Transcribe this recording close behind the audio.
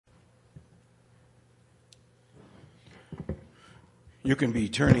You can be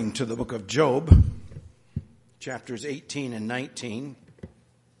turning to the book of Job, chapters 18 and 19.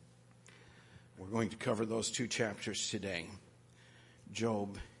 We're going to cover those two chapters today.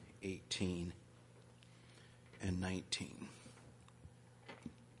 Job 18 and 19.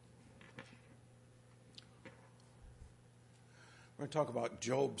 We're going to talk about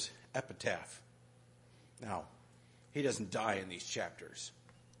Job's epitaph. Now, he doesn't die in these chapters,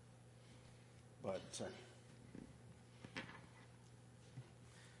 but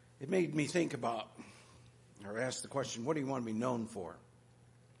it made me think about, or ask the question, what do you want to be known for?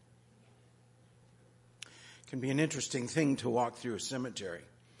 It can be an interesting thing to walk through a cemetery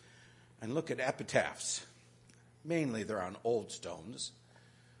and look at epitaphs. Mainly they're on old stones.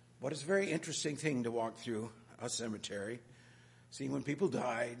 But it's a very interesting thing to walk through a cemetery, see when people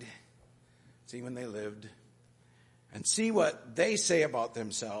died, see when they lived, and see what they say about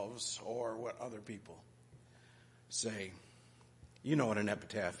themselves or what other people say. You know what an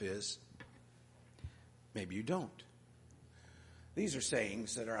epitaph is. Maybe you don't. These are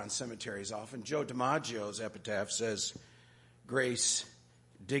sayings that are on cemeteries often. Joe DiMaggio's epitaph says, grace,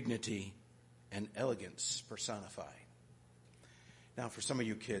 dignity, and elegance personified. Now, for some of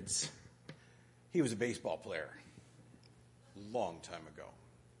you kids, he was a baseball player a long time ago.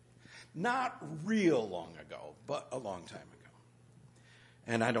 Not real long ago, but a long time ago.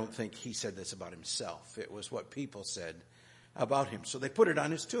 And I don't think he said this about himself. It was what people said about him. So they put it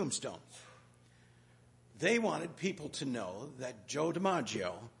on his tombstone. They wanted people to know that Joe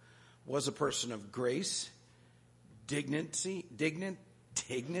DiMaggio was a person of grace, dignity,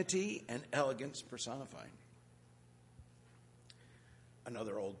 and elegance personified.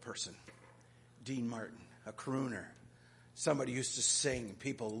 Another old person, Dean Martin, a crooner. Somebody used to sing.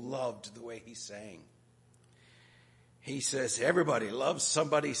 People loved the way he sang. He says, everybody loves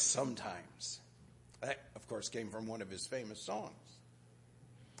somebody sometimes. That, of course, came from one of his famous songs.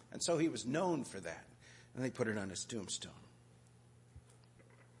 And so he was known for that. And they put it on his tombstone.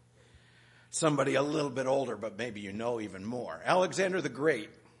 Somebody a little bit older, but maybe you know even more. Alexander the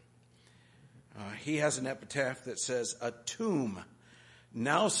Great. He has an epitaph that says, a tomb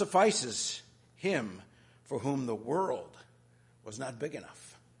now suffices him for whom the world was not big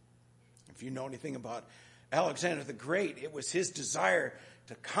enough. If you know anything about Alexander the Great, it was his desire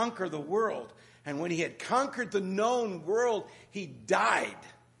to conquer the world. And when he had conquered the known world, he died.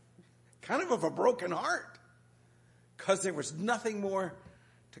 Kind of a broken heart. Because there was nothing more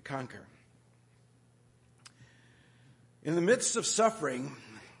to conquer. In the midst of suffering,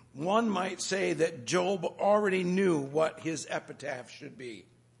 one might say that Job already knew what his epitaph should be.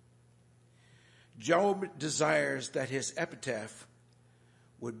 Job desires that his epitaph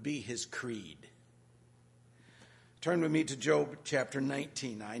would be his creed. Turn with me to Job chapter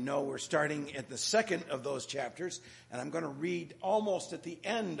 19. I know we're starting at the second of those chapters, and I'm going to read almost at the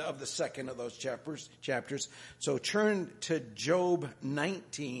end of the second of those chapters. So turn to Job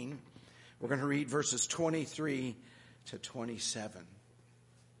 19. We're going to read verses 23 to 27.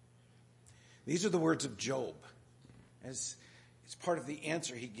 These are the words of Job, as it's part of the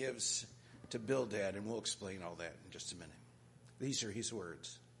answer he gives to Bildad, and we'll explain all that in just a minute. These are his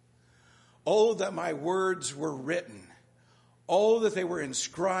words. Oh, that my words were written. Oh, that they were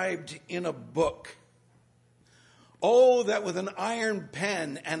inscribed in a book. Oh, that with an iron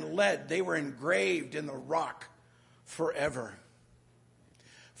pen and lead they were engraved in the rock forever.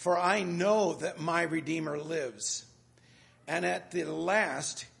 For I know that my Redeemer lives, and at the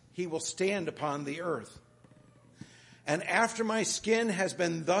last he will stand upon the earth. And after my skin has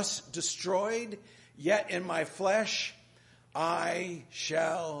been thus destroyed, yet in my flesh I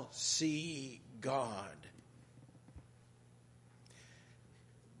shall see God.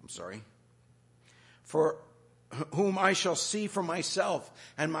 For whom I shall see for myself,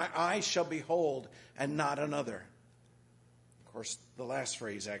 and my eyes shall behold, and not another. Of course, the last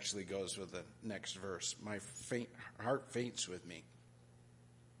phrase actually goes with the next verse. My heart faints with me.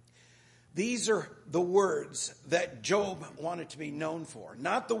 These are the words that Job wanted to be known for.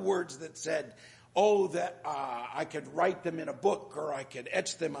 Not the words that said, oh, that I could write them in a book or I could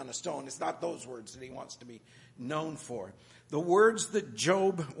etch them on a stone. It's not those words that he wants to be known for. The words that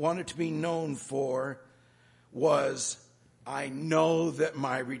Job wanted to be known for was, I know that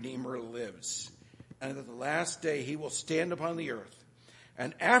my Redeemer lives, and at the last day he will stand upon the earth.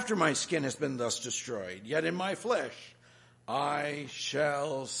 And after my skin has been thus destroyed, yet in my flesh I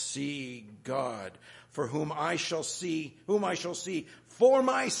shall see God, for whom I shall see for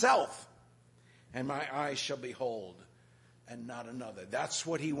myself, and my eyes shall behold, and not another. That's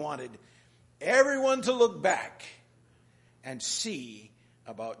what he wanted everyone to look back and see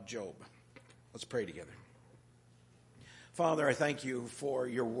about Job. Let's pray together. Father, I thank you for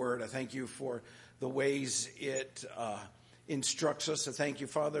your word. I thank you for the ways it instructs us. I thank you,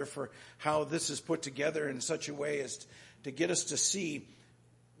 Father, for how this is put together in such a way as to get us to see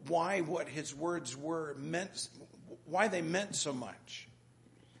why what his words were meant, why they meant so much.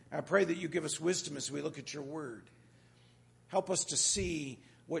 I pray that you give us wisdom as we look at your word. Help us to see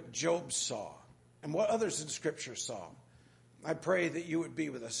what Job saw and what others in Scripture saw. I pray that you would be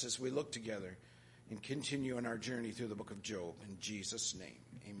with us as we look together and continue on our journey through the book of Job. In Jesus' name,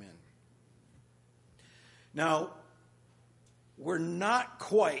 amen. Now, we're not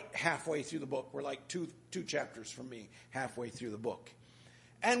quite halfway through the book. We're like two chapters from being halfway through the book.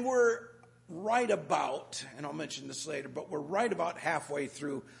 And we're right about, and I'll mention this later, but we're right about halfway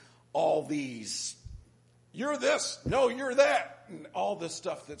through all these, you're this, no, you're that, and all this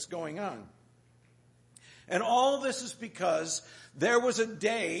stuff that's going on. And all this is because there was a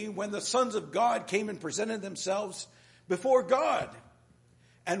day when the sons of God came and presented themselves before God.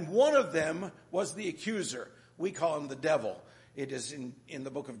 And one of them was the accuser. We call him the devil. It is in the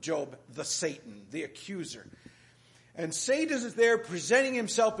book of Job, the Satan, the accuser. And Satan is there presenting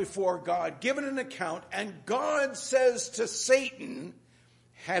himself before God, giving an account. And God says to Satan,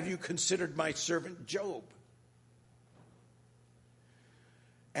 have you considered my servant Job?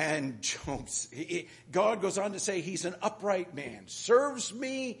 And God goes on to say he's an upright man, serves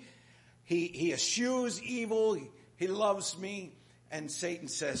me, he eschews evil, he loves me. And Satan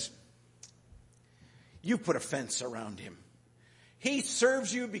says, you put a fence around him. He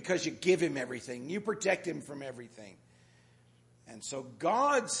serves you because you give him everything. You protect him from everything. And so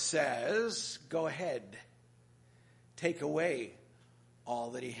God says, go ahead, take away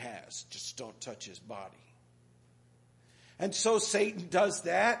all that he has. Just don't touch his body. And so Satan does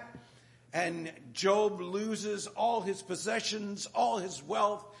that, and Job loses all his possessions, all his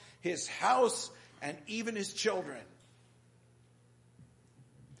wealth, his house, and even his children.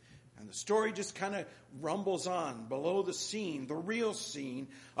 And the story just kind of rumbles on below the scene, the real scene,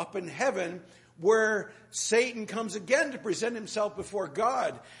 up in heaven, where Satan comes again to present himself before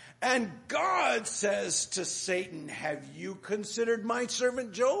God. And God says to Satan, have you considered my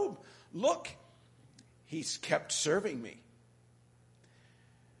servant Job? Look, he's kept serving me.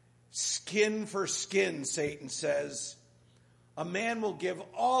 Skin for skin, Satan says. A man will give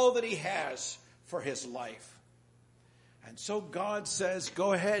all that he has for his life. And so God says,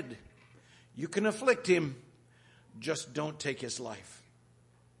 go ahead. You can afflict him. Just don't take his life.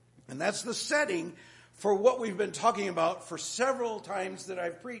 And that's the setting for what we've been talking about for several times that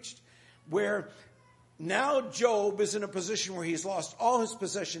I've preached, where now Job is in a position where he's lost all his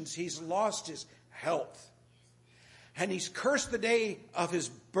possessions. He's lost his health. And he's cursed the day of his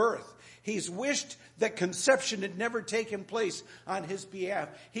birth. He's wished that conception had never taken place on his behalf.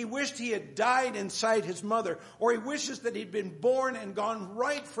 He wished he had died inside his mother. Or he wishes that he'd been born and gone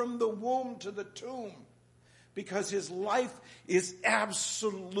right from the womb to the tomb. Because his life is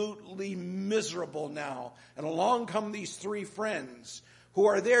absolutely miserable now. And along come these three friends who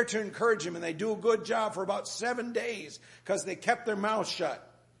are there to encourage him. And they do a good job for about 7 days because they kept their mouths shut.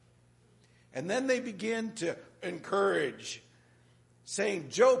 And then they begin to encourage, saying,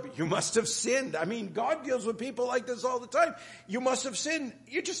 Job, you must have sinned. I mean, God deals with people like this all the time. You must have sinned.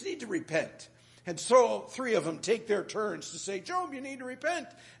 You just need to repent. And so 3 of them take their turns to say, Job, you need to repent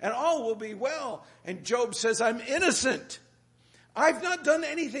and all will be well. And Job says, I'm innocent. I've not done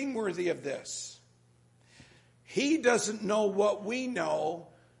anything worthy of this. He doesn't know what we know,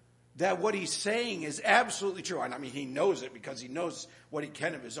 that what he's saying is absolutely true. And I mean, he knows it because he knows what he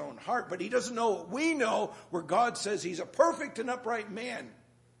can of his own heart. But he doesn't know what we know, where God says he's a perfect and upright man.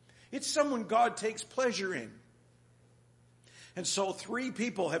 It's someone God takes pleasure in. And so 3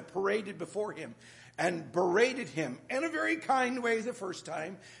 people have paraded before him and berated him in a very kind way the first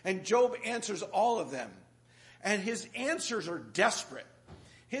time. And Job answers all of them. And his answers are desperate.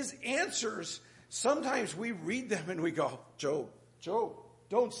 His answers, sometimes we read them and we go, Job,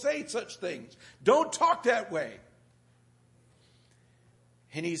 don't say such things. Don't talk that way.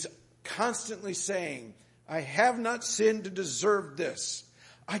 And he's constantly saying, I have not sinned to deserve this.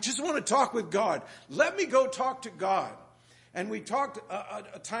 I just want to talk with God. Let me go talk to God. And we talked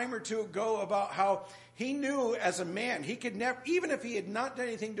a time or two ago about how he knew as a man, he could never, even if he had not done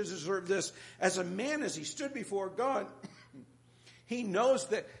anything to deserve this, as a man, as he stood before God, he knows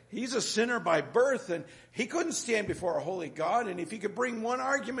that he's a sinner by birth and he couldn't stand before a holy God. And if he could bring one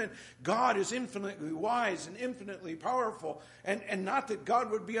argument, God is infinitely wise and infinitely powerful. And not that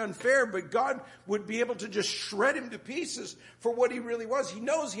God would be unfair, but God would be able to just shred him to pieces for what he really was. He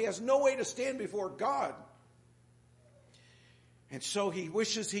knows he has no way to stand before God. And so he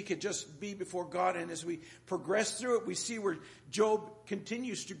wishes he could just be before God. And as we progress through it, we see where Job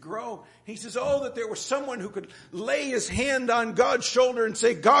continues to grow. He says, oh, that there was someone who could lay his hand on God's shoulder and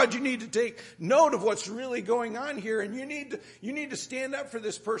say, God, you need to take note of what's really going on here. And you need to stand up for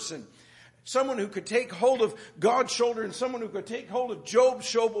this person. Someone who could take hold of God's shoulder and someone who could take hold of Job's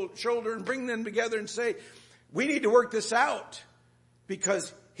shoulder and bring them together and say, we need to work this out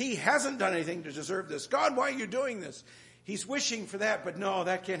because he hasn't done anything to deserve this. God, why are you doing this? He's wishing for that, but no,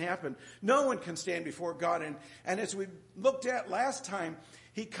 that can't happen. No one can stand before God. And as we looked at last time,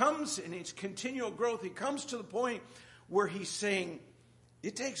 he comes in his continual growth. He comes to the point where he's saying,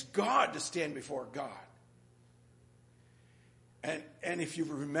 it takes God to stand before God. And if you've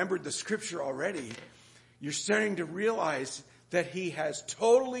remembered the scripture already, you're starting to realize that he has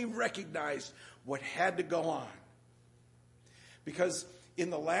totally recognized what had to go on. Because in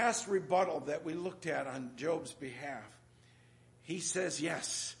the last rebuttal that we looked at on Job's behalf, he says,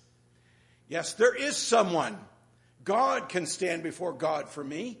 yes, there is someone. God can stand before God for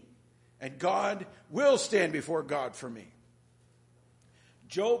me, and God will stand before God for me.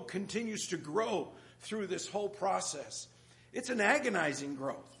 Job continues to grow through this whole process. It's an agonizing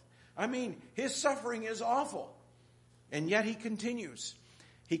growth. I mean, his suffering is awful, and yet he continues.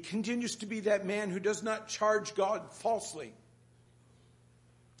 He continues to be that man who does not charge God falsely.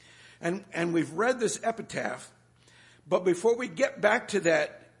 And we've read this epitaph. But before we get back to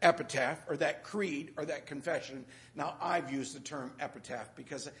that epitaph or that creed or that confession, now I've used the term epitaph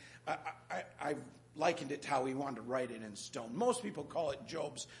because I've likened it to how he wanted to write it in stone. Most people call it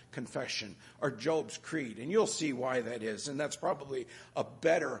Job's confession or Job's creed, and you'll see why that is. And that's probably a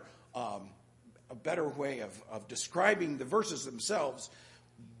better way of describing the verses themselves,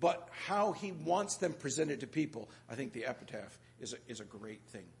 but how he wants them presented to people. I think the epitaph is a great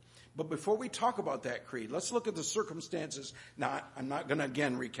thing. But before we talk about that creed, let's look at the circumstances. Now, I'm not going to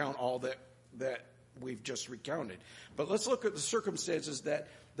again recount all that we've just recounted. But let's look at the circumstances that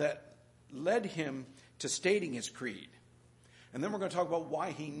led him to stating his creed. And then we're going to talk about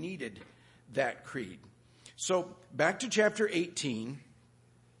why he needed that creed. So back to chapter 18.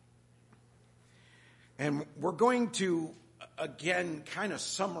 And we're going to, again, kind of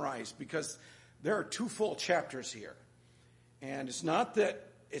summarize because there are 2 full chapters here. And it's not that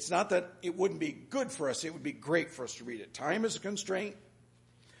it wouldn't be good for us. It would be great for us to read it. Time is a constraint.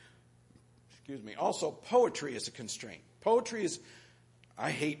 Also, poetry is a constraint.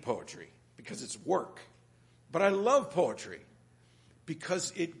 I hate poetry because it's work. But I love poetry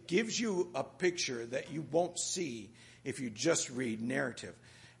because it gives you a picture that you won't see if you just read narrative.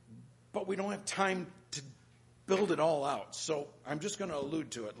 But we don't have time to build it all out. So I'm just going to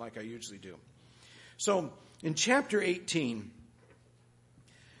allude to it like I usually do. So in chapter 18...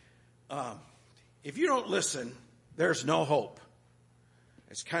 if you don't listen, there's no hope.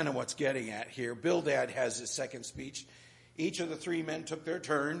 It's kind of what's getting at here. Bildad has his second speech. Each of the 3 men took their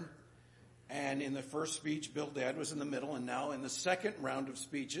turn. And in the first speech, Bildad was in the middle. And now in the second round of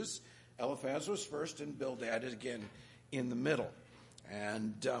speeches, Eliphaz was first and Bildad is again in the middle.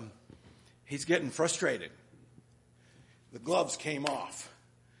 And he's getting frustrated. The gloves came off.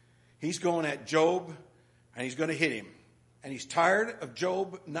 He's going at Job and he's going to hit him. And he's tired of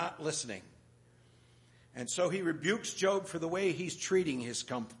Job not listening. And so he rebukes Job for the way he's treating his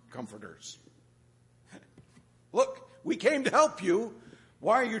comforters. Look, we came to help you.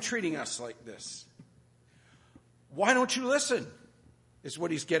 Why are you treating us like this? Why don't you listen? Is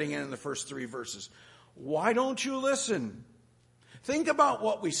what he's getting at in the first 3 verses. Why don't you listen? Think about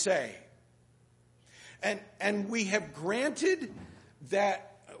what we say. And we have granted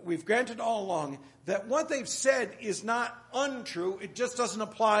that, we've granted all along that what they've said is not untrue. It just doesn't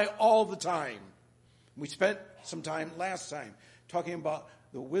apply all the time. We spent some time last time talking about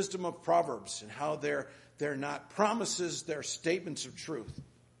the wisdom of Proverbs and how they're not promises, they're statements of truth.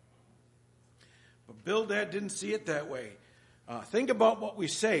 But Bildad didn't see it that way. Think about what we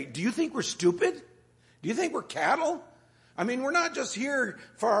say. Do you think we're stupid? Do you think we're cattle? I mean, we're not just here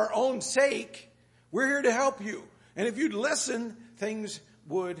for our own sake. We're here to help you. And if you'd listen, things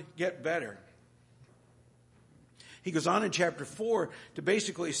would get better. He goes on in chapter 4 to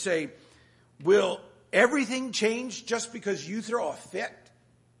basically say, will everything change just because you throw a fit?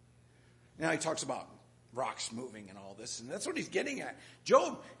 Now he talks about rocks moving and all this, and that's what he's getting at.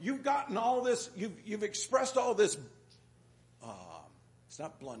 Job, you've gotten all this, you've expressed all this, it's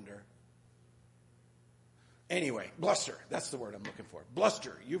not blunder. Anyway, bluster, that's the word I'm looking for.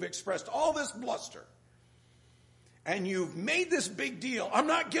 Bluster, you've expressed all this bluster. And you've made this big deal. I'm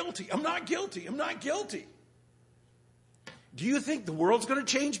not guilty, I'm not guilty, I'm not guilty. Do you think the world's going to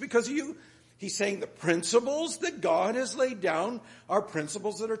change because of you? He's saying the principles that God has laid down are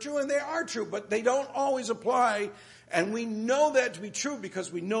principles that are true, and they are true, but they don't always apply. And we know that to be true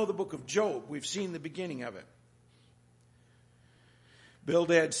because we know the book of Job. We've seen the beginning of it.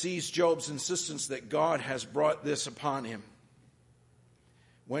 Bildad sees Job's insistence that God has brought this upon him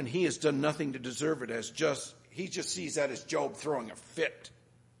when he has done nothing to deserve it, he just sees that as Job throwing a fit.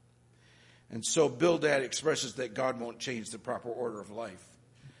 And so Bildad expresses that God won't change the proper order of life.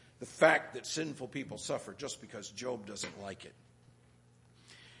 The fact that sinful people suffer just because Job doesn't like it.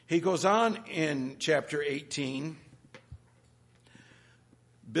 He goes on in chapter 18.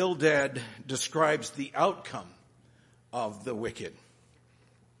 Bildad describes the outcome of the wicked.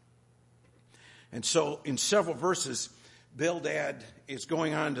 And so in several verses, Bildad is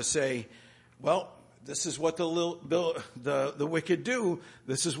going on to say, well, this is what the wicked do.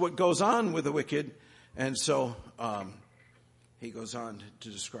 This is what goes on with the wicked. And so he goes on to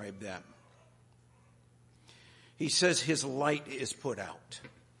describe that. He says his light is put out.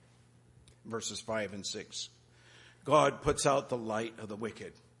 Verses 5 and 6. God puts out the light of the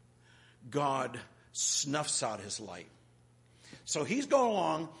wicked. God snuffs out his light. So he's going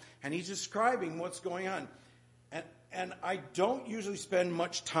along and he's describing what's going on. And I don't usually spend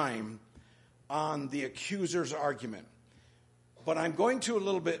much time on the accuser's argument. But I'm going to a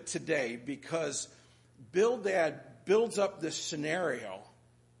little bit today because Bildad builds up this scenario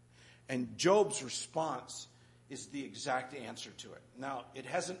and Job's response is the exact answer to it. Now, it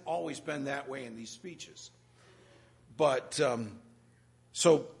hasn't always been that way in these speeches. But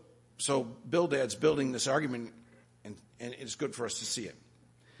so Bildad's building this argument and it's good for us to see it.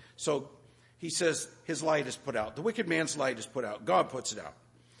 So he says his light is put out. The wicked man's light is put out. God puts it out.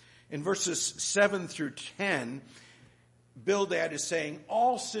 In verses 7 through 10, Bildad is saying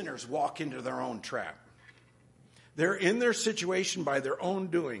all sinners walk into their own trap. They're in their situation by their own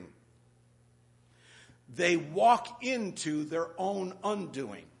doing. They walk into their own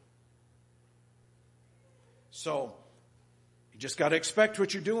undoing. So you just got to expect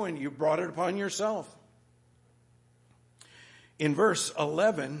what you're doing. You brought it upon yourself. In verse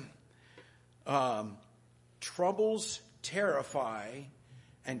 11, troubles terrify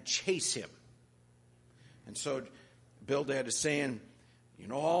and chase him. And so Bildad is saying, you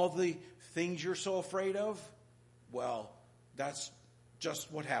know all the things you're so afraid of? Well, that's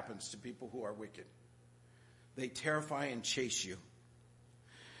just what happens to people who are wicked. They terrify and chase you.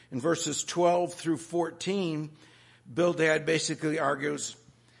 In verses 12 through 14, Bildad basically argues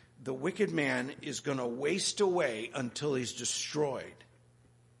the wicked man is going to waste away until he's destroyed.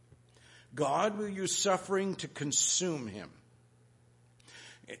 God will use suffering to consume him.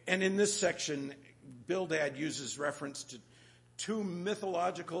 And in this section, Bildad uses reference to two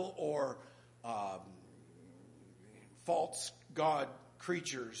mythological or false god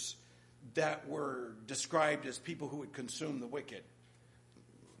creatures that were described as people who would consume the wicked.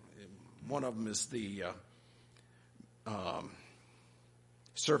 One of them is the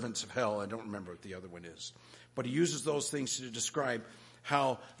servants of hell. I don't remember what the other one is. But he uses those things to describe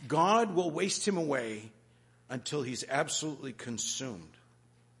how God will waste him away until he's absolutely consumed.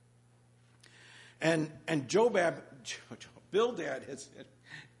 And Bildad has,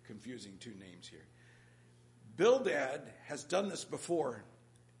 confusing two names here. Bildad has done this before,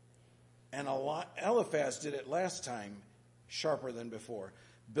 and Eliphaz did it last time, sharper than before.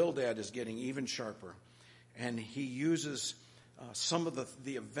 Bildad is getting even sharper, and he uses some of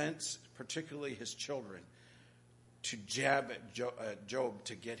the events, particularly his children, to jab at Job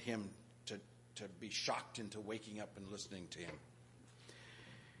to get him to be shocked into waking up and listening to him.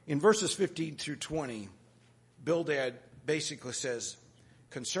 In verses 15 through 20, Bildad basically says,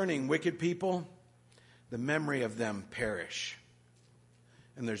 concerning wicked people, the memory of them perish,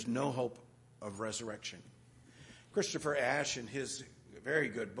 and there's no hope of resurrection. Christopher Ashe, in his very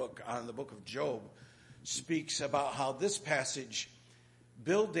good book on the book of Job, speaks about how this passage,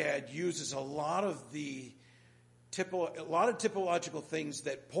 Bildad uses a lot of typological things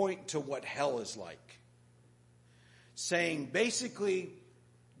that point to what hell is like. Saying basically,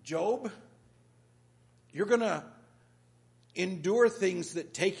 Job, you're going to endure things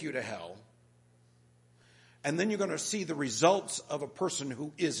that take you to hell, and then you're going to see the results of a person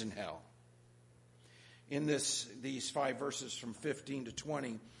who is in hell. In these 5 verses from 15 to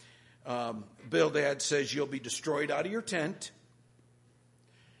 20, Bildad says you'll be destroyed out of your tent.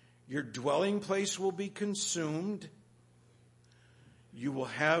 Your dwelling place will be consumed. You will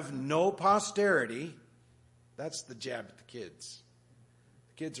have no posterity. That's the jab at the kids.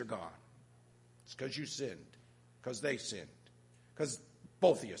 The kids are gone. It's because you sinned. Because they sinned. Because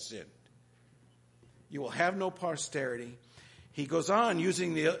both of you sinned. You will have no posterity. He goes on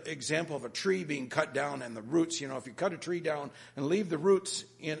using the example of a tree being cut down and the roots. If you cut a tree down and leave the roots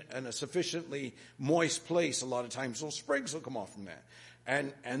in a sufficiently moist place, a lot of times little sprigs will come off from that.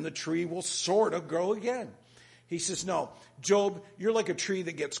 And the tree will sort of grow again. He says, no, Job, you're like a tree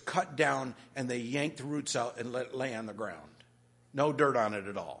that gets cut down and they yank the roots out and let it lay on the ground. No dirt on it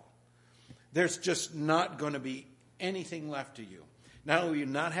at all. There's just not going to be anything left to you. Not only will you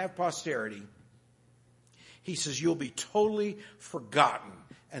not have posterity, he says you'll be totally forgotten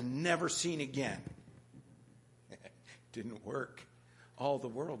and never seen again. Didn't work. All the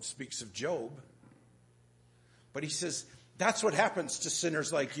world speaks of Job. But he says that's what happens to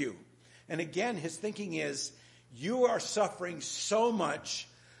sinners like you. And again, his thinking is, you are suffering so much.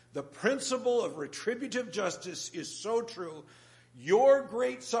 The principle of retributive justice is so true. Your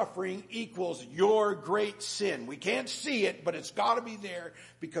great suffering equals your great sin. We can't see it, but it's got to be there,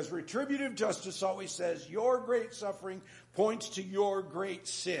 because retributive justice always says your great suffering points to your great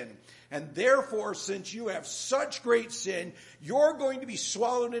sin. And therefore, since you have such great sin, you're going to be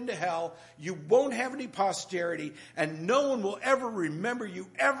swallowed into hell. You won't have any posterity, and no one will ever remember you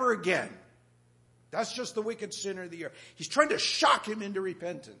ever again. That's just the wicked sinner of the earth. He's trying to shock him into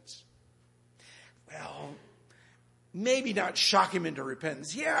repentance. Well, maybe not shock him into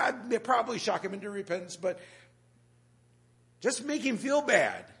repentance. Yeah, I'd probably shock him into repentance, but just make him feel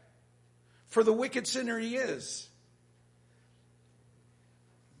bad for the wicked sinner he is.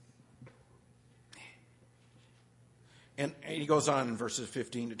 And he goes on in verses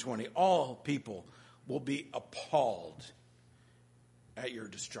 15 to 20. All people will be appalled at your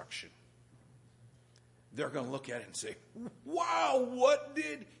destruction. They're going to look at it and say, wow, what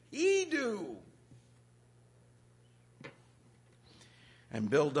did he do? And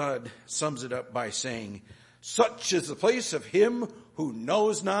Bildad sums it up by saying, such is the place of him who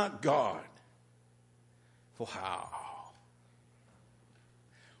knows not God. Wow.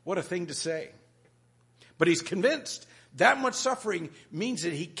 What a thing to say. But he's convinced that much suffering means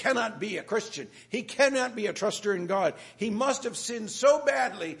that he cannot be a Christian. He cannot be a truster in God. He must have sinned so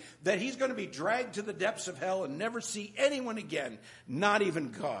badly that he's going to be dragged to the depths of hell and never see anyone again, not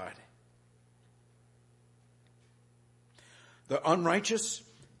even God. The unrighteous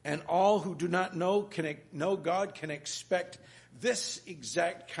and all who do not know God can expect this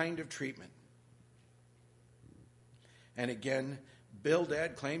exact kind of treatment. And again,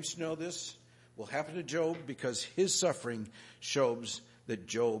 Bildad claims to know this will happen to Job because his suffering shows that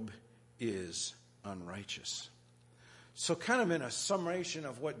Job is unrighteous. So kind of in a summation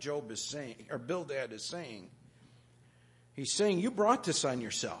of what Job is saying, or Bildad is saying, he's saying, you brought this on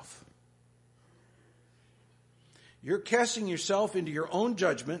yourself. You're casting yourself into your own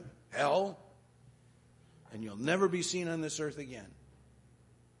judgment, hell, and you'll never be seen on this earth again.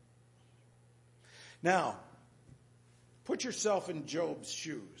 Now, put yourself in Job's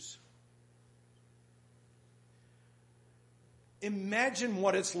shoes. Imagine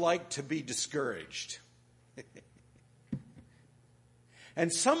what it's like to be discouraged.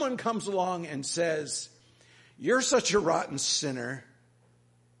 And someone comes along and says, you're such a rotten sinner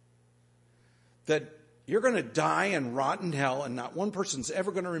that you're going to die and rot in hell, and not one person's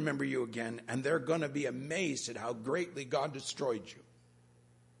ever going to remember you again, and they're going to be amazed at how greatly God destroyed you.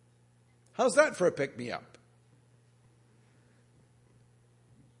 How's that for a pick-me-up?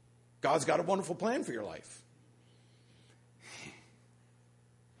 God's got a wonderful plan for your life.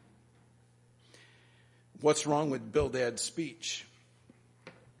 What's wrong with Bildad's speech?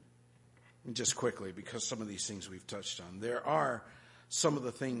 Just quickly, because some of these things we've touched on. There are some of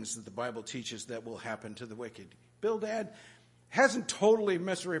the things that the Bible teaches that will happen to the wicked. Bildad hasn't totally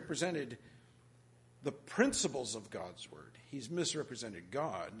misrepresented the principles of God's word. He's misrepresented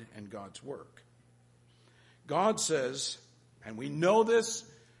God and God's work. God says, and we know this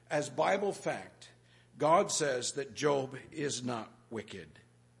as Bible fact, God says that Job is not wicked,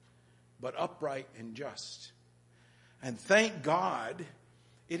 but upright and just. And thank God,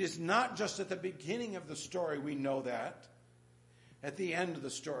 it is not just at the beginning of the story we know that. At the end of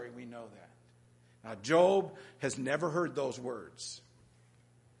the story we know that. Now Job has never heard those words.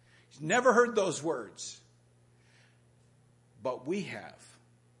 He's never heard those words. But we have.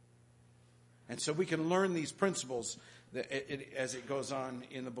 And so we can learn these principles as it goes on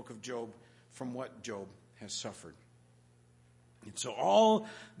in the book of Job from what Job has suffered. And so all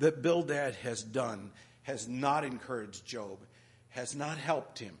that Bildad has done has not encouraged Job, has not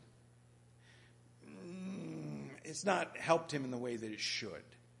helped him. It's not helped him in the way that it should.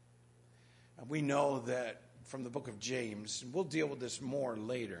 We know that from the book of James, and we'll deal with this more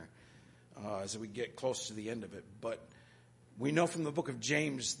later as we get close to the end of it, but we know from the book of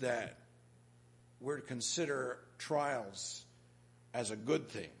James that we're to consider trials as a good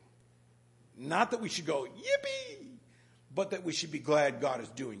thing. Not that we should go, yippee, but that we should be glad God is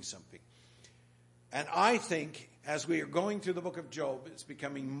doing something. And I think as we are going through the book of Job, it's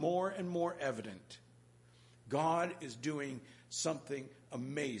becoming more and more evident God is doing something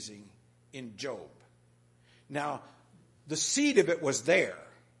amazing in Job. Now, the seed of it was there.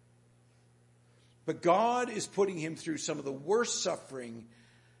 But God is putting him through some of the worst suffering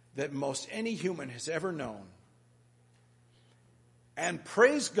that most any human has ever known. And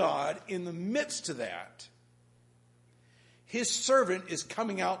praise God, in the midst of that, his servant is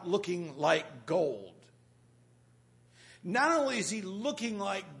coming out looking like gold. Not only is he looking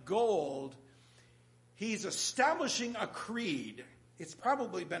like gold, he's establishing a creed. It's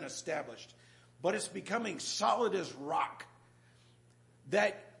probably been established, but it's becoming solid as rock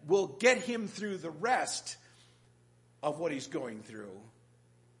that will get him through the rest of what he's going through,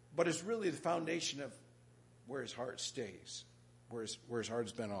 but is really the foundation of where his heart stays, where his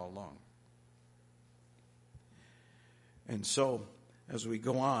heart's been all along. And so, as we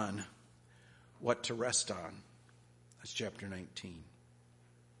go on, what to rest on? That's chapter 19.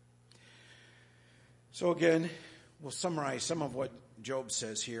 So again, we'll summarize some of what Job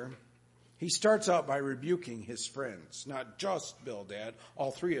says here. He starts out by rebuking his friends, not just Bildad,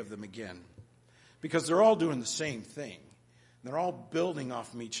 all three of them again, because they're all doing the same thing. They're all building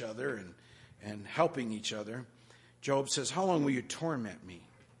off of each other and helping each other. Job says, how long will you torment me?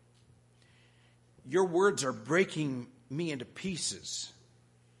 Your words are breaking me into pieces.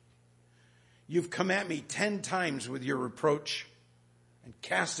 You've come at me 10 times with your reproach and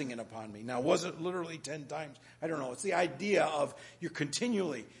casting it upon me. Now, was it literally 10 times? I don't know. It's the idea of you're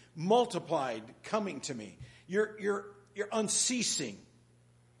continually multiplied coming to me. You're unceasing.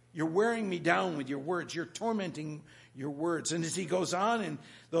 You're wearing me down with your words. You're tormenting your words. And as he goes on in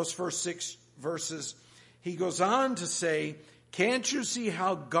those first 6 verses, he goes on to say, can't you see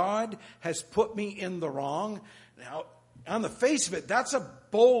how God has put me in the wrong? Now, on the face of it, that's a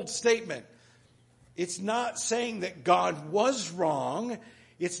bold statement. It's not saying that God was wrong.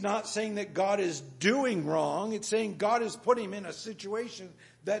 It's not saying that God is doing wrong. It's saying God has put him in a situation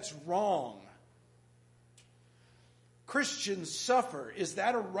that's wrong. Christians suffer. Is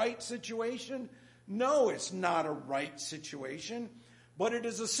that a right situation? No, it's not a right situation. But it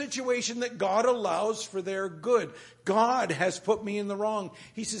is a situation that God allows for their good. God has put me in the wrong.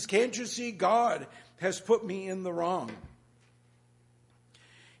 He says, can't you see God has put me in the wrong?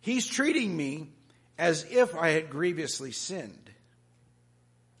 He's treating me as if I had grievously sinned.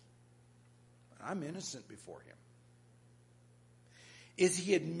 I'm innocent before him. Is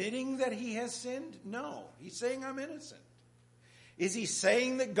he admitting that he has sinned? No. He's saying I'm innocent. Is he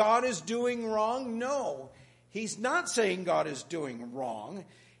saying that God is doing wrong? No. He's not saying God is doing wrong.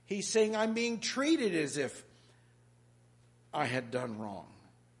 He's saying I'm being treated as if I had done wrong.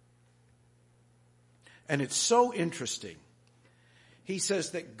 And it's so interesting. He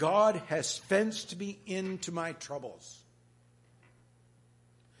says that God has fenced me into my troubles.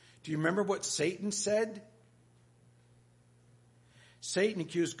 Do you remember what Satan said? Satan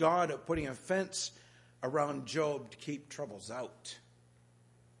accused God of putting a fence around Job to keep troubles out.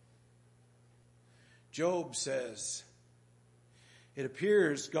 Job says, it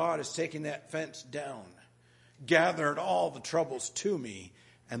appears God has taken that fence down, gathered all the troubles to me,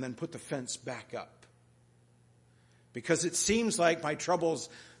 and then put the fence back up. Because it seems like my troubles,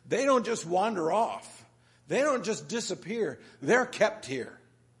 they don't just wander off. They don't just disappear. They're kept here.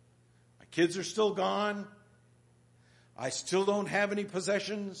 My kids are still gone. I still don't have any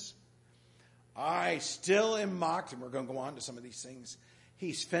possessions. I still am mocked. And we're going to go on to some of these things.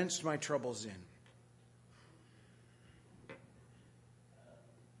 He's fenced my troubles in.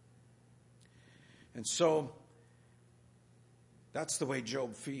 And so, that's the way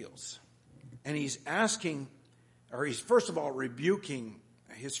Job feels. And he's asking, or he's first of all rebuking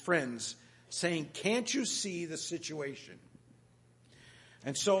his friends, saying, can't you see the situation?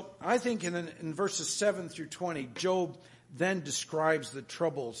 And so I think in verses 7 through 20, Job then describes the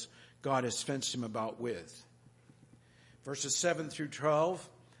troubles God has fenced him about with. Verses 7 through 12,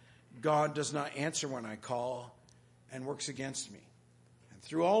 God does not answer when I call and works against me. And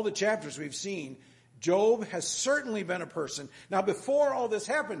through all the chapters we've seen, Job has certainly been a person. Now, before all this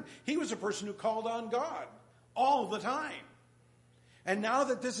happened, he was a person who called on God all the time. And now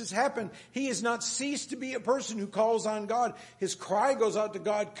that this has happened, he has not ceased to be a person who calls on God. His cry goes out to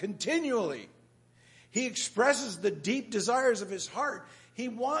God continually. He expresses the deep desires of his heart. He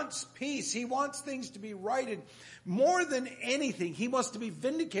wants peace. He wants things to be righted. More than anything, he wants to be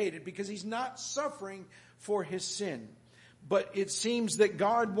vindicated because he's not suffering for his sin. But it seems that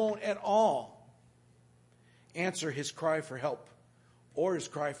God won't at all answer his cry for help or his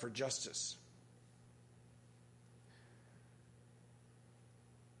cry for justice.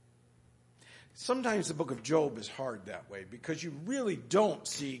 Sometimes the book of Job is hard that way because you really don't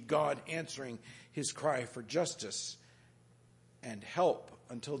see God answering his cry for justice and help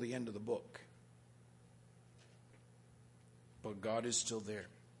until the end of the book. But God is still there.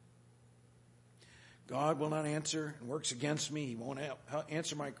 God will not answer and works against me. He won't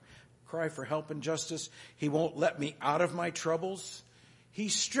answer my cry for help and justice. He won't let me out of my troubles. He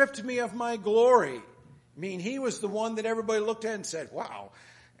stripped me of my glory. I mean, he was the one that everybody looked at and said, wow,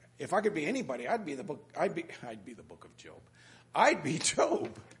 if I could be anybody, I'd be the book of Job. I'd be Job.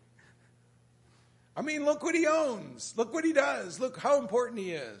 I mean, look what he owns. Look what he does. Look how important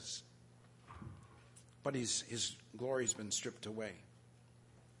he is. But his glory's been stripped away.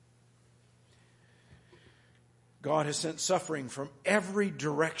 God has sent suffering from every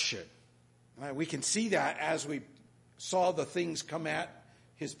direction. We can see that as we saw the things come at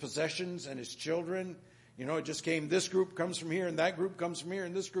his possessions and his children. You know, it just came, this group comes from here, and that group comes from here,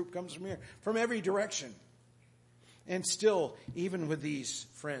 and this group comes from here. From every direction. And still, even with these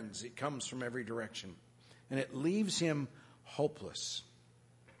friends, it comes from every direction. And it leaves him hopeless.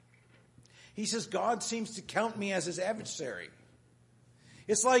 He says, God seems to count me as his adversary.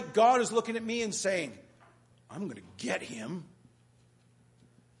 It's like God is looking at me and saying, I'm going to get him.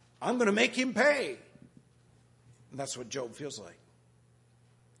 I'm going to make him pay. And that's what Job feels like.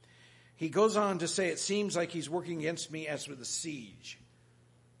 He goes on to say, it seems like he's working against me as with a siege.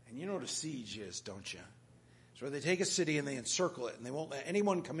 And you know what a siege is, don't you? It's where they take a city and they encircle it and they won't let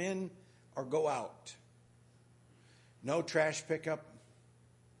anyone come in or go out. No trash pickup,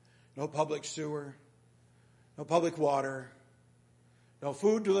 no public sewer, no public water, no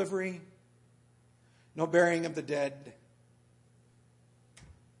food delivery, no burying of the dead.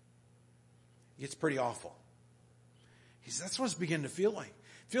 It's pretty awful. He says, that's what it's beginning to feel like.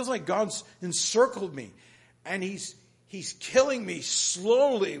 It feels like God's encircled me and he's killing me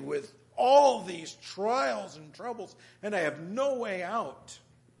slowly with all these trials and troubles and I have no way out.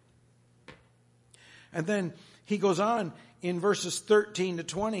 And then he goes on in verses 13 to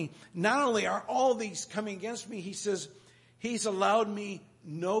 20. Not only are all these coming against me, he says, he's allowed me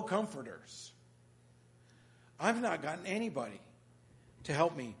no comforters. I've not gotten anybody to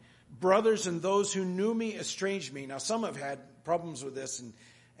help me. Brothers and those who knew me estranged me. Now, some have had problems with this,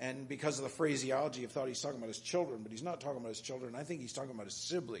 and because of the phraseology, have thought he's talking about his children, but he's not talking about his children. I think he's talking about his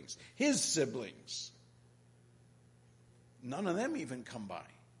siblings. His siblings. None of them even come by.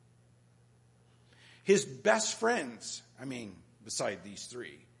 His best friends, beside these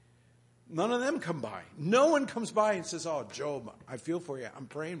three, none of them come by. No one comes by and says, oh, Job, I feel for you. I'm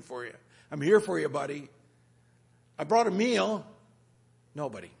praying for you. I'm here for you, buddy. I brought a meal.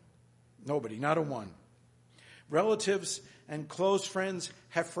 Nobody, not a one. Relatives and close friends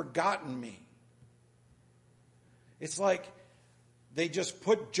have forgotten me. It's like they just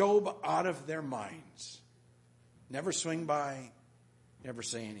put Job out of their minds. Never swing by, never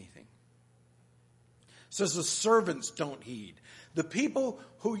say anything. Says the servants don't heed. The people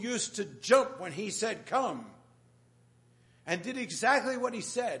who used to jump when he said, come, and did exactly what he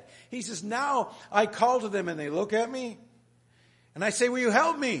said. He says, now I call to them and they look at me and I say, will you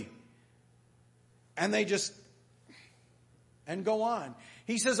help me? And they just, and go on.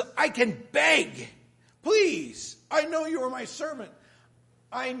 He says, I can beg. Please, I know you are my servant.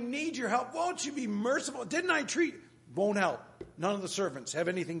 I need your help. Won't you be merciful? Didn't I treat? Won't help. None of the servants have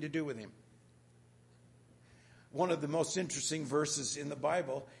anything to do with him. One of the most interesting verses in the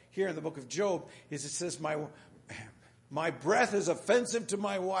Bible, here in the book of Job, is it says, my breath is offensive to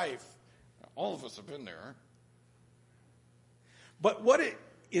my wife. All of us have been there. But what it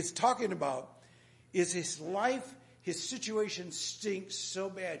is talking about is his life, his situation stinks so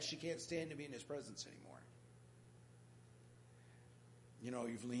bad she can't stand to be in his presence anymore. You know,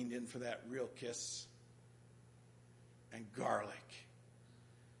 you've leaned in for that real kiss. And garlic,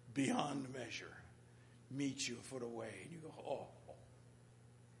 beyond measure, meets you a foot away. And you go, oh,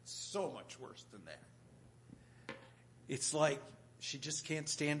 it's so much worse than that. It's like she just can't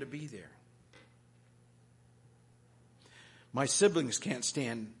stand to be there. My siblings can't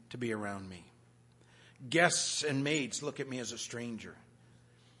stand to be around me. Guests and maids look at me as a stranger.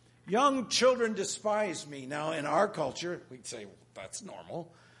 Young children despise me. Now, in our culture, we'd say, well, that's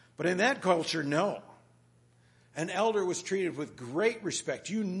normal. But in that culture, no. An elder was treated with great respect.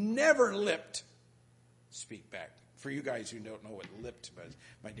 You never lipped. Speak back. For you guys who don't know what lipped was,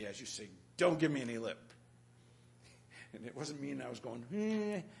 my dad used to say, don't give me any lip. And it wasn't meaning I was going,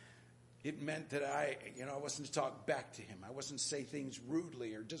 It meant that I wasn't to talk back to him. I wasn't to say things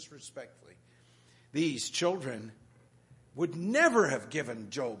rudely or disrespectfully. These children would never have given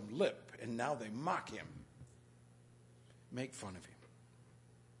Job lip, and now they mock him, make fun of him.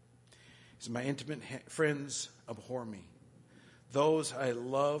 He says, my intimate friends abhor me. Those I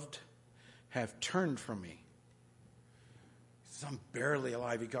loved have turned from me. He says, I'm barely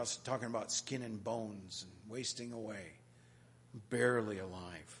alive. He goes talking about skin and bones and wasting away. I'm barely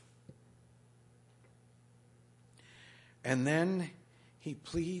alive. And then he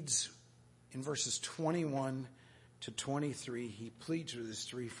pleads in verses 21 to 23, he pleads with his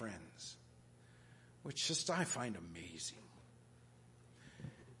three friends, which just I find amazing.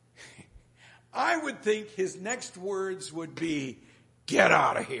 I would think his next words would be, get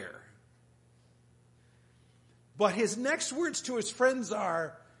out of here. But his next words to his friends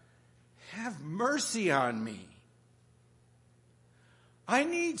are, have mercy on me. I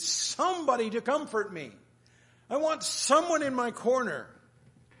need somebody to comfort me. I want someone in my corner.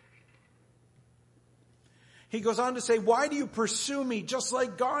 He goes on to say, why do you pursue me just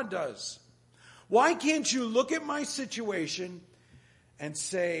like God does? Why can't you look at my situation and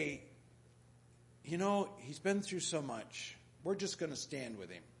say, you know, he's been through so much. We're just going to stand with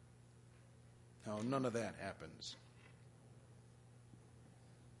him. No, none of that happens.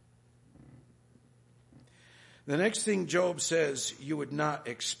 The next thing Job says you would not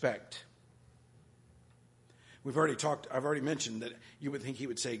expect. I've already mentioned that you would think he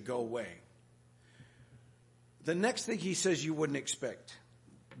would say, go away. The next thing he says you wouldn't expect.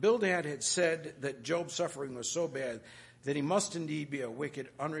 Bildad had said that Job's suffering was so bad that he must indeed be a wicked,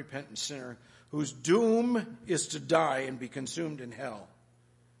 unrepentant sinner whose doom is to die and be consumed in hell,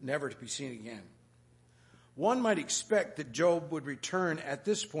 never to be seen again. One might expect that Job would return at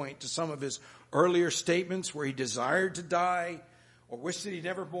this point to some of his earlier statements where he desired to die or wished that he'd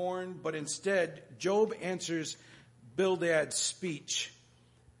never born, but instead, Job answers Bildad's speech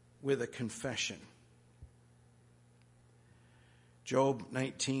with a confession. Job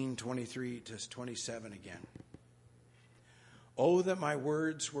 19:23 to 27 again. Oh, that my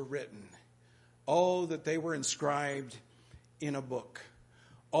words were written. Oh, that they were inscribed in a book.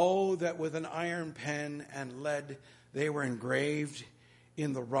 Oh, that with an iron pen and lead they were engraved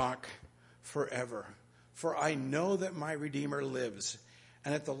in the rock forever. For I know that my Redeemer lives,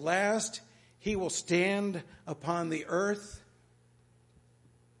 and at the last he will stand upon the earth.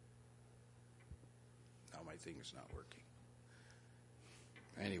 Now my thing is not working.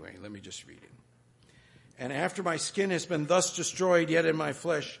 Anyway, let me just read it. And after my skin has been thus destroyed, yet in my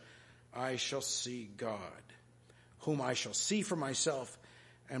flesh I shall see God, whom I shall see for myself,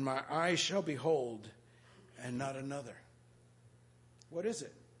 and my eyes shall behold, and not another. What is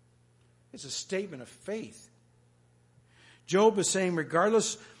it? It's a statement of faith. Job is saying,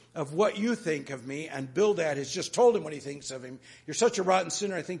 regardless of what you think of me, and Bildad has just told him what he thinks of him, you're such a rotten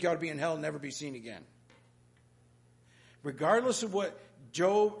sinner, I think you ought to be in hell and never be seen again. Regardless of what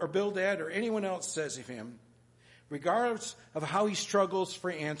Job or Bildad or anyone else says of him, regardless of how he struggles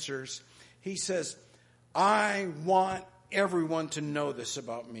for answers, he says, I want everyone to know this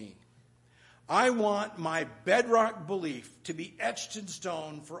about me. I want my bedrock belief to be etched in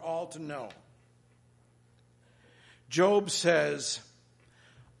stone for all to know. Job says,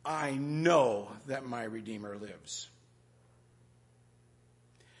 I know that my Redeemer lives.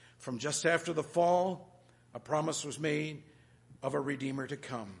 From just after the fall, a promise was made of a Redeemer to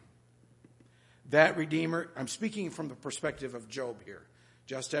come. That Redeemer, I'm speaking from the perspective of Job here.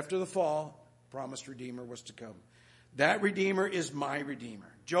 Just after the fall, promised Redeemer was to come. That Redeemer is my Redeemer.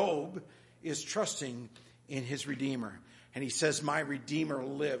 Job is trusting in his Redeemer. And he says, my Redeemer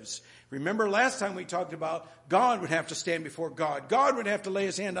lives. Remember last time we talked about God would have to stand before God. God would have to lay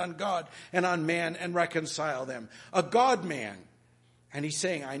his hand on God and on man and reconcile them. A God-man. And he's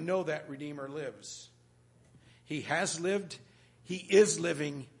saying, I know that Redeemer lives. He has lived. He is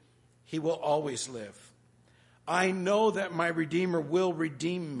living. He will always live. I know that my Redeemer will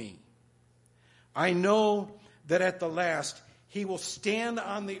redeem me. I know that at the last he will stand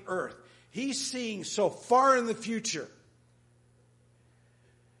on the earth. He's seeing so far in the future.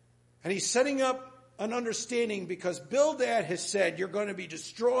 And he's setting up an understanding because Bildad has said you're going to be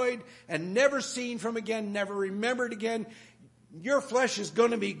destroyed and never seen from again, never remembered again. Your flesh is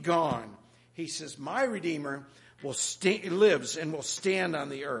going to be gone. He says, my Redeemer lives and will stand on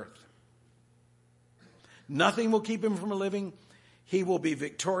the earth. Nothing will keep him from living. He will be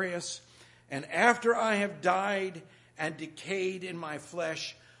victorious. And after I have died and decayed in my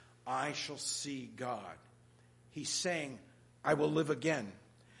flesh, I shall see God. He's saying, I will live again.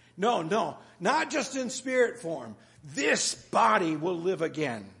 No, not just in spirit form. This body will live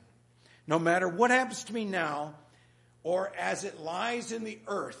again. No matter what happens to me now, or as it lies in the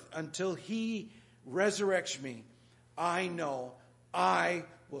earth until he resurrects me, I know I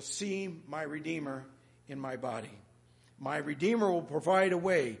will see my Redeemer in my body. My Redeemer will provide a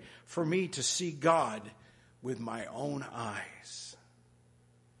way for me to see God with my own eyes.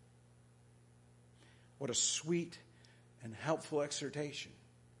 What a sweet and helpful exhortation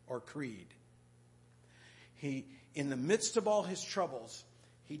or creed. In the midst of all his troubles,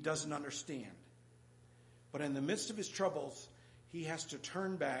 he doesn't understand. But in the midst of his troubles, he has to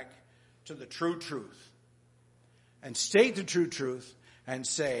turn back to the true truth and state the true truth and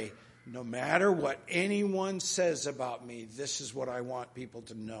say, no matter what anyone says about me, this is what I want people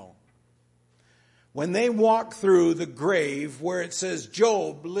to know. When they walk through the grave where it says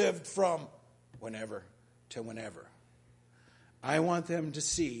Job lived from whenever to whenever, I want them to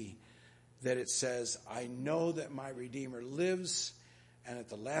see that it says, I know that my Redeemer lives, and at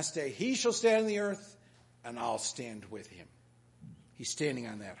the last day he shall stand on the earth, and I'll stand with him. He's standing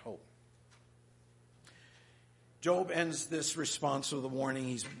on that hope. Job ends this response with a warning.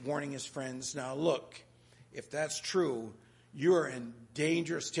 He's warning his friends. Now look, if that's true, you're in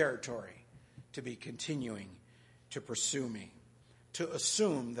dangerous territory to be continuing to pursue me, to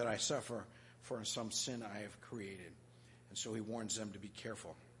assume that I suffer for some sin I have created. And so he warns them to be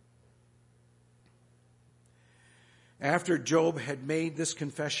careful. After Job had made this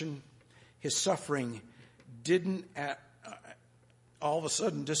confession, his suffering didn't all of a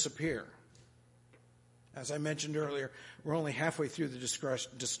sudden disappear. As I mentioned earlier, we're only halfway through the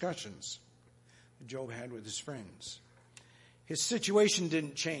discussions that Job had with his friends. His situation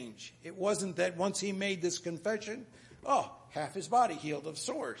didn't change. It wasn't that once he made this confession, half his body healed of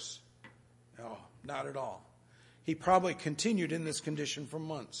sores. No, not at all. He probably continued in this condition for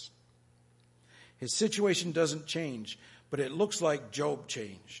months. His situation doesn't change, but it looks like Job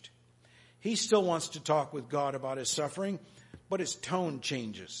changed. He still wants to talk with God about his suffering, but his tone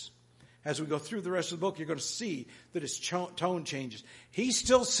changes. As we go through the rest of the book, you're going to see that his tone changes. He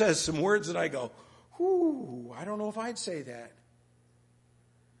still says some words that I go, I don't know if I'd say that.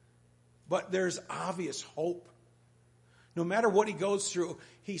 But there's obvious hope. No matter what he goes through,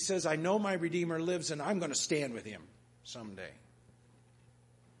 he says, I know my Redeemer lives and I'm going to stand with him someday.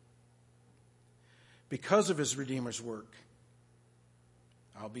 Because of his Redeemer's work,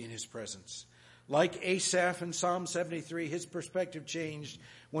 I'll be in his presence. Like Asaph in Psalm 73, his perspective changed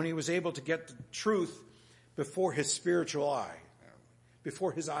when he was able to get the truth before his spiritual eye,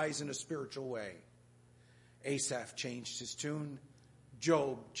 before his eyes in a spiritual way. Asaph changed his tune.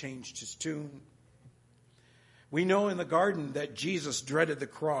 Job changed his tune. We know in the garden that Jesus dreaded the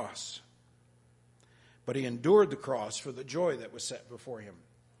cross, but he endured the cross for the joy that was set before him.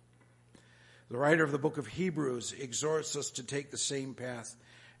 The writer of the book of Hebrews exhorts us to take the same path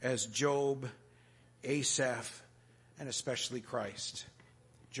as Job, Asaph, and especially Christ.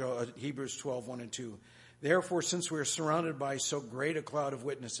 Hebrews 12, 1 and 2. Therefore, since we are surrounded by so great a cloud of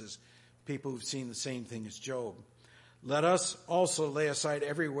witnesses, people who've seen the same thing as Job, let us also lay aside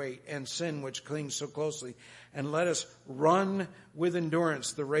every weight and sin which clings so closely, and let us run with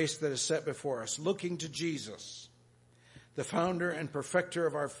endurance the race that is set before us, looking to Jesus, the founder and perfecter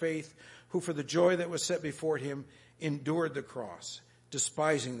of our faith, who for the joy that was set before him endured the cross,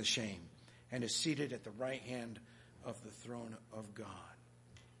 despising the shame, and is seated at the right hand of the throne of God.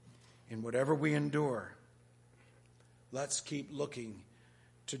 In whatever we endure, let's keep looking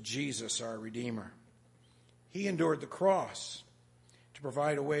to Jesus, our Redeemer. He endured the cross to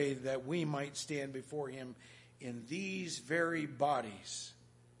provide a way that we might stand before him in these very bodies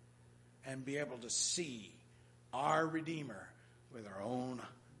and be able to see our Redeemer with our own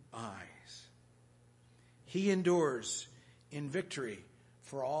eyes. He endures in victory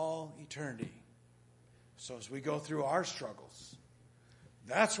for all eternity. So as we go through our struggles,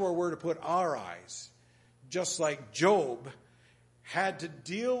 that's where we're to put our eyes. Just like Job had to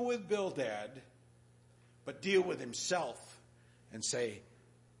deal with Bildad, but deal with himself and say,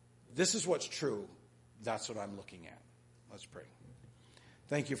 this is what's true. That's what I'm looking at. Let's pray.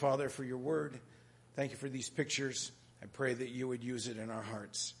 Thank you, Father, for your word. Thank you for these pictures. I pray that you would use it in our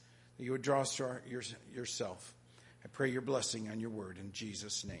hearts, that you would draw us to yourself. I pray your blessing on your word in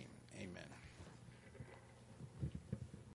Jesus' name. Amen.